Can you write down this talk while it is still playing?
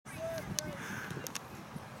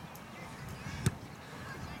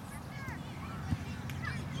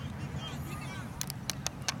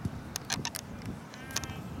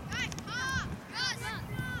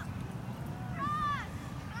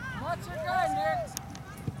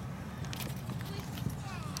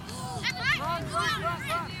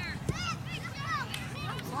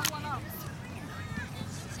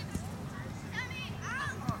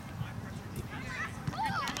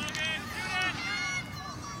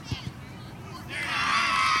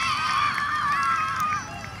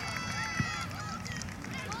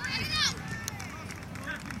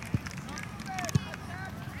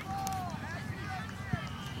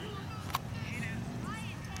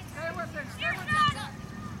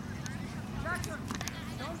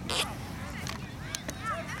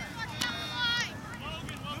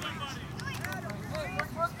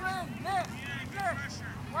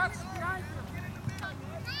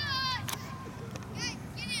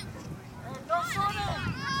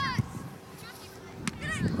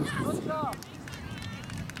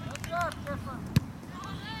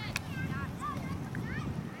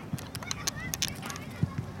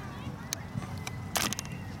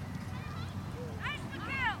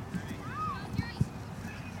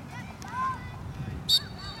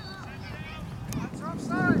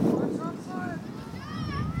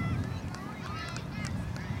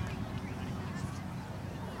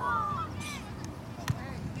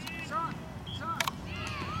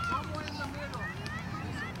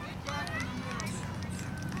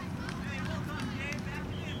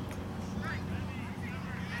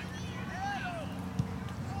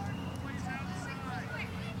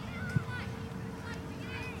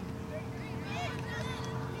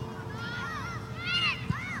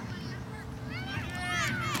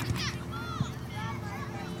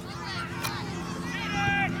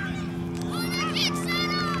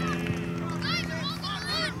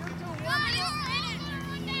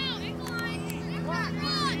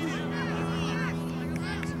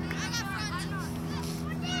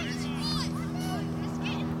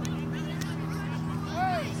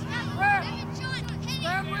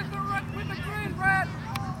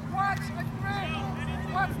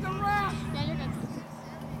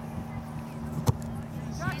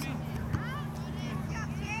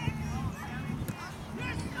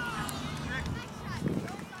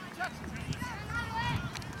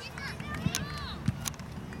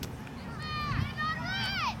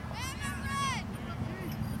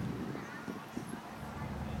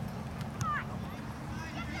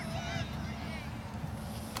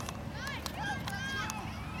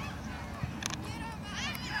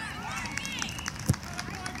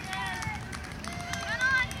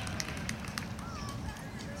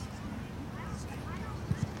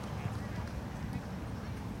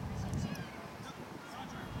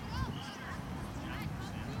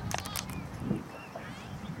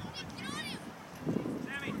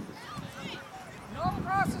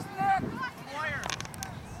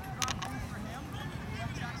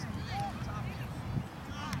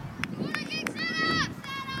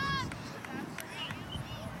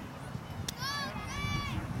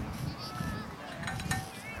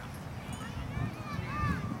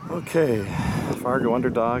Okay, Fargo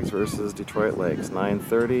Underdogs versus Detroit Lakes,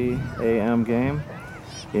 9:30 a.m. game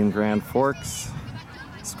in Grand Forks.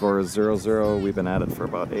 Score is 0-0. We've been at it for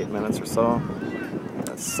about 8 minutes or so.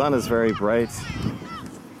 The sun is very bright,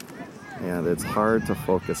 and it's hard to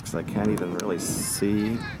focus because I can't even really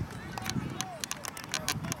see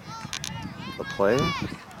the play.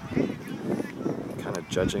 Kind of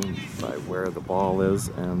judging by where the ball is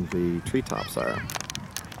and the treetops are.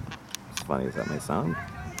 As funny as that may sound.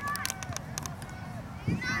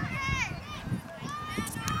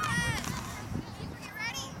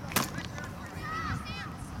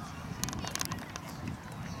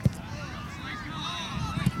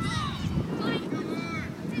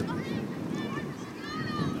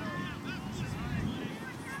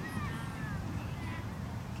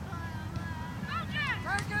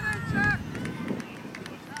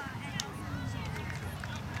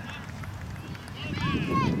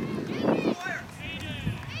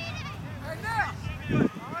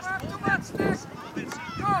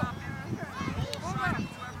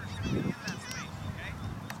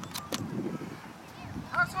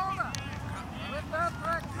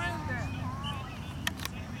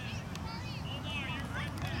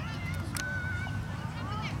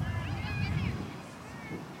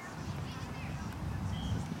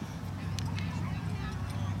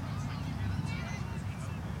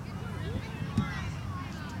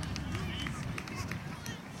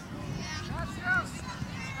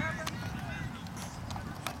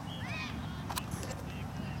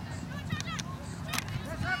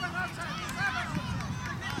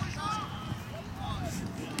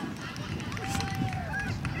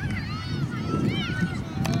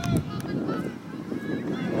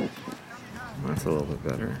 That's a little bit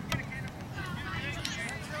better.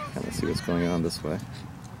 Kind of see what's going on this way.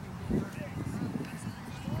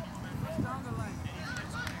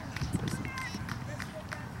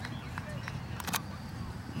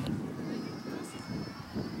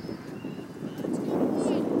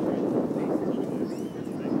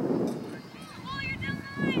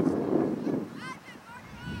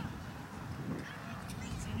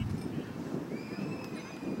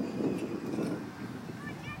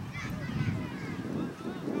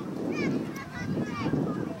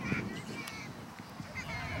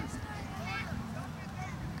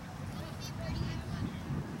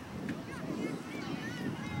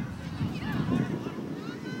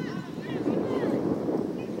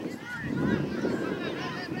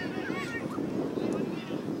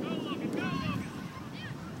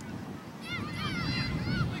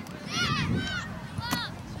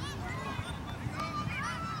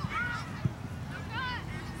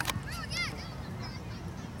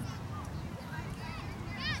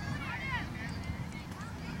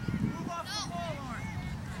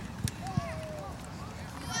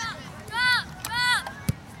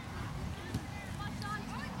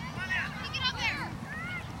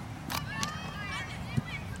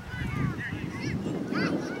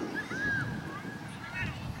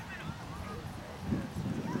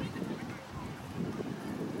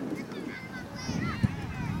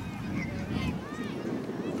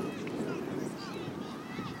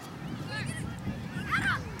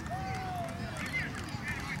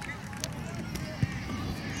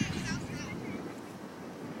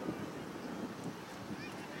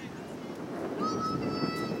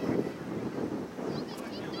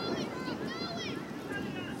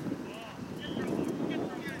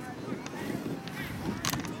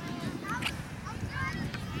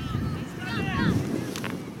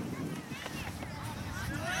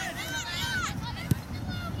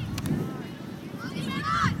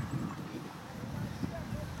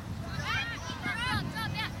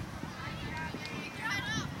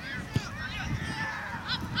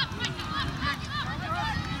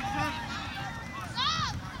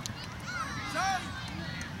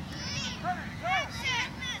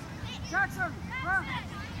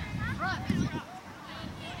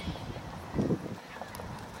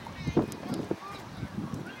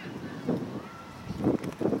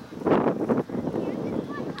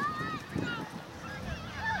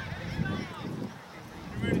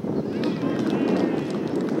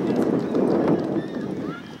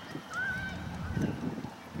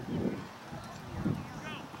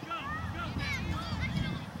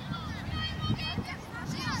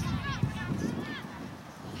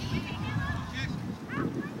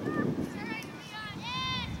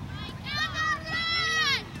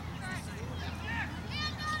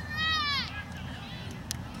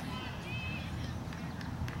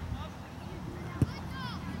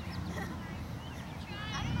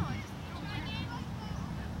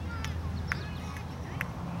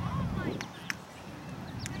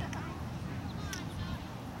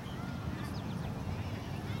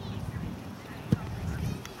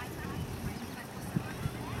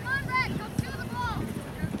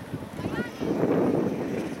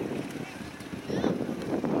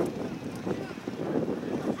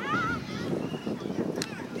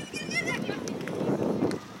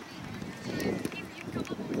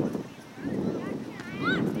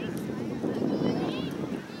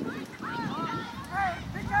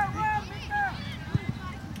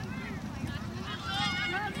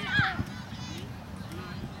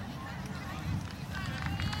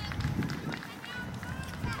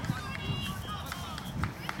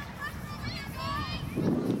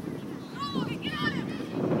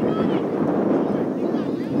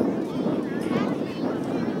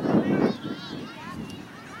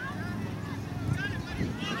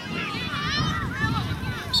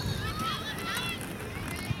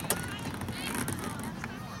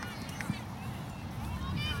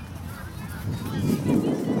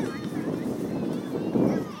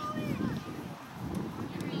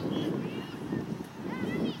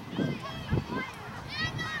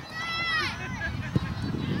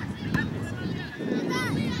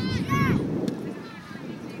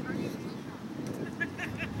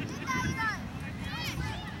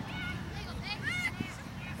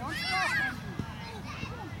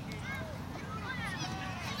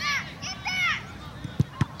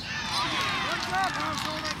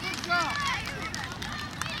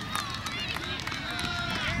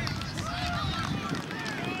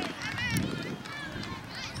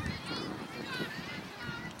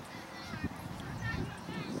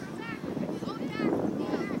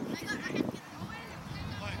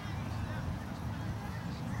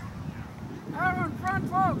 Aaron, front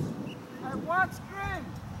folks! I want screen!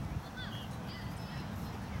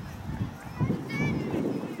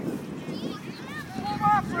 Move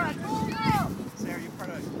up, Brad! Move up! Say, are you part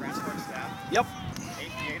of Grand Forks staff? Yep.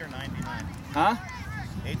 8v8 or 9v9? Huh?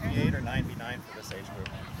 8v8 or 9v9 for this age group?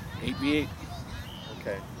 8v8.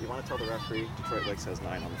 Okay. You want to tell the referee Detroit Lakes has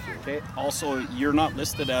 9 on the field? Okay. Also, you're not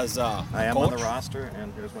listed as I am coach. on the roster,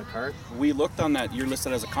 and here's my card. We looked on that. You're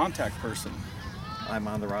listed as a contact person. I'm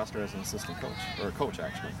on the roster as an assistant coach, or a coach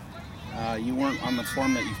actually. You weren't on the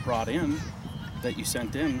form that you brought in, that you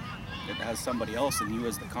sent in. It has somebody else and you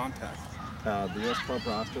as the contact. The U.S. club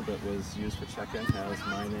roster that was used for check-in has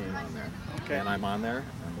my name on there. Okay. And I'm on there.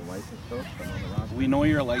 I'm the licensed coach. I'm on the roster. We know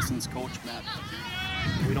you're a licensed coach, Matt.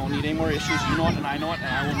 We don't need any more issues. You know it and I know it, and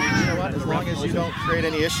I will make sure. As long as you don't create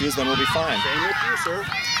any issues, then we'll be fine. Same with you, sir.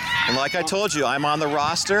 And like I told you, I'm on the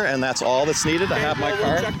roster, and that's all that's needed. I have my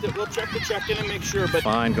card. We'll check the check-in and make sure. But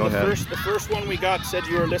Fine, go ahead. The first one we got said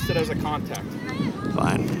you were listed as a contact.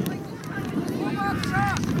 Fine. Move up,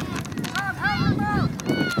 Sean! Sean, help him out!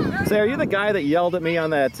 Say, are you the guy that yelled at me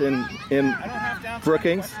on that in I don't have to answer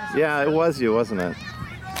Brookings? Yeah, it was you, wasn't it?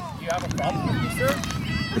 You have a problem with me, sir?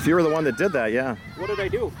 If you were the one that did that, yeah. What did I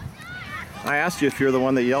do? I asked you if you're the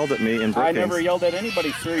one that yelled at me in Brookings. I never yelled at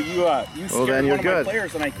anybody, sir. You scared then you're one of good. my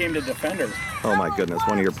players, and I came to defend her. Oh my goodness,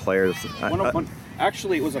 one of your players.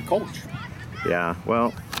 Actually, it was a coach. Yeah,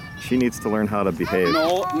 well, she needs to learn how to behave.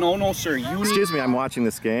 No, sir. Excuse me, I'm watching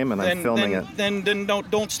this game and I'm filming it. Then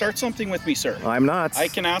don't start something with me, sir. I'm not. I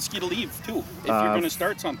can ask you to leave too if you're going to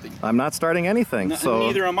start something. I'm not starting anything. So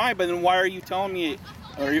neither am I. But then why are you telling me?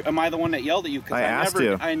 Or am I the one that yelled at you? Because I asked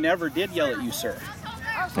you. I never did yell at you, sir.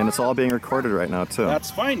 And it's all being recorded right now too.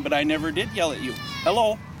 That's fine, but I never did yell at you.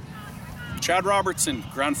 Hello, Chad Robertson,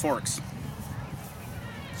 Grand Forks.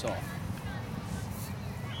 So.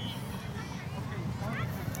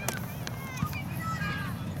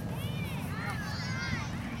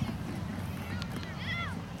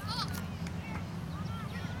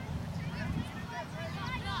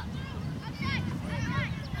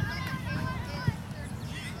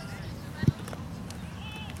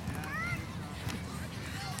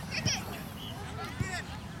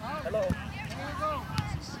 Hello.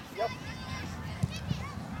 Yep.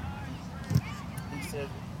 He says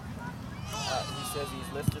he's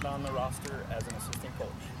listed on the roster as an assistant coach.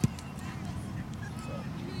 So.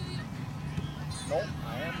 No,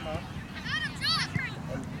 I am not.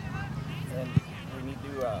 And we need to.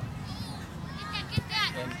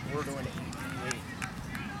 And we're doing 8v8.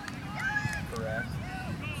 Correct.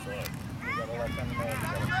 So we gotta let them know. We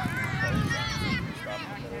gotta stop in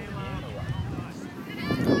the middle of the game or what?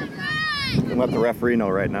 You can let the referee know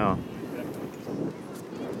right now.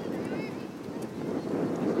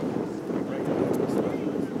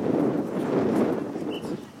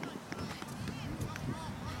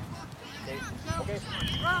 Okay.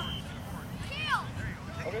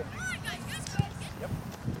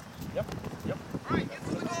 Yep.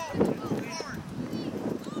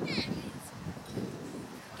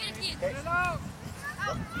 Get it out!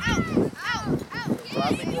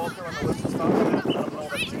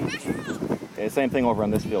 Okay, same thing over on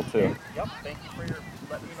this field too. Yep, thank you for your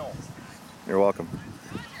letting me know. You're welcome.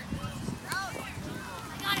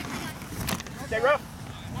 Okay, ref.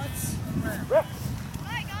 Ref.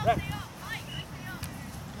 Ref.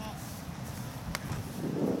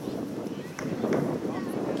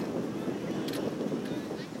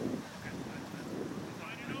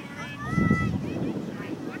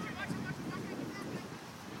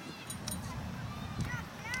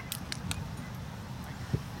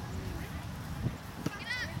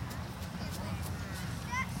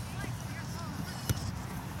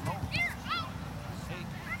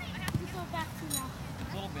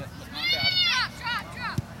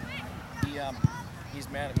 He's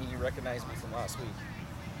mad at me. He recognized me from last week.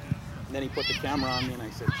 And then he put the camera on me and I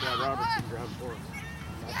said, Chad Robertson, Grand Forks.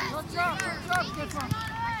 Good job, good one.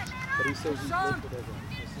 But he says he's Sean, listed as an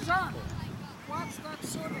assistant Sean, coach. watch that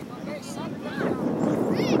swimming, okay? Sit down.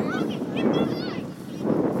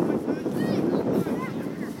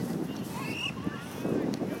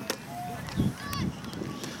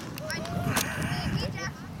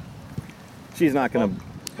 She's not going to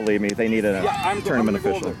believe me. They need a tournament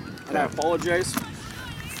official. And I apologize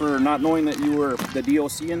for not knowing that you were the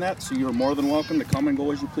DOC in that, so you're more than welcome to come and go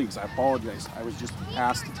as you please. I apologize. I was just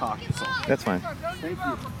asked to talk, so That's fine. thank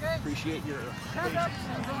you. Appreciate your patience.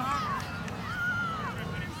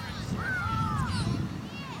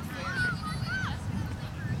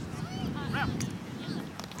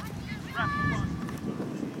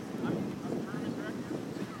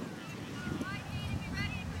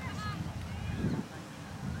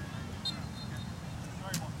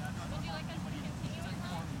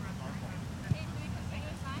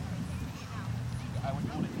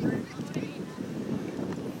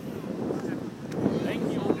 Thank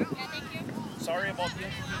you. Sorry about the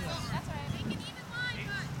inconvenience.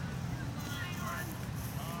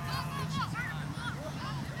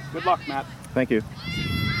 Good luck, Matt. Thank you.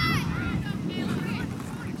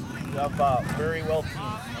 You have very well teamed.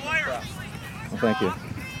 I'm impressed. Well, thank you.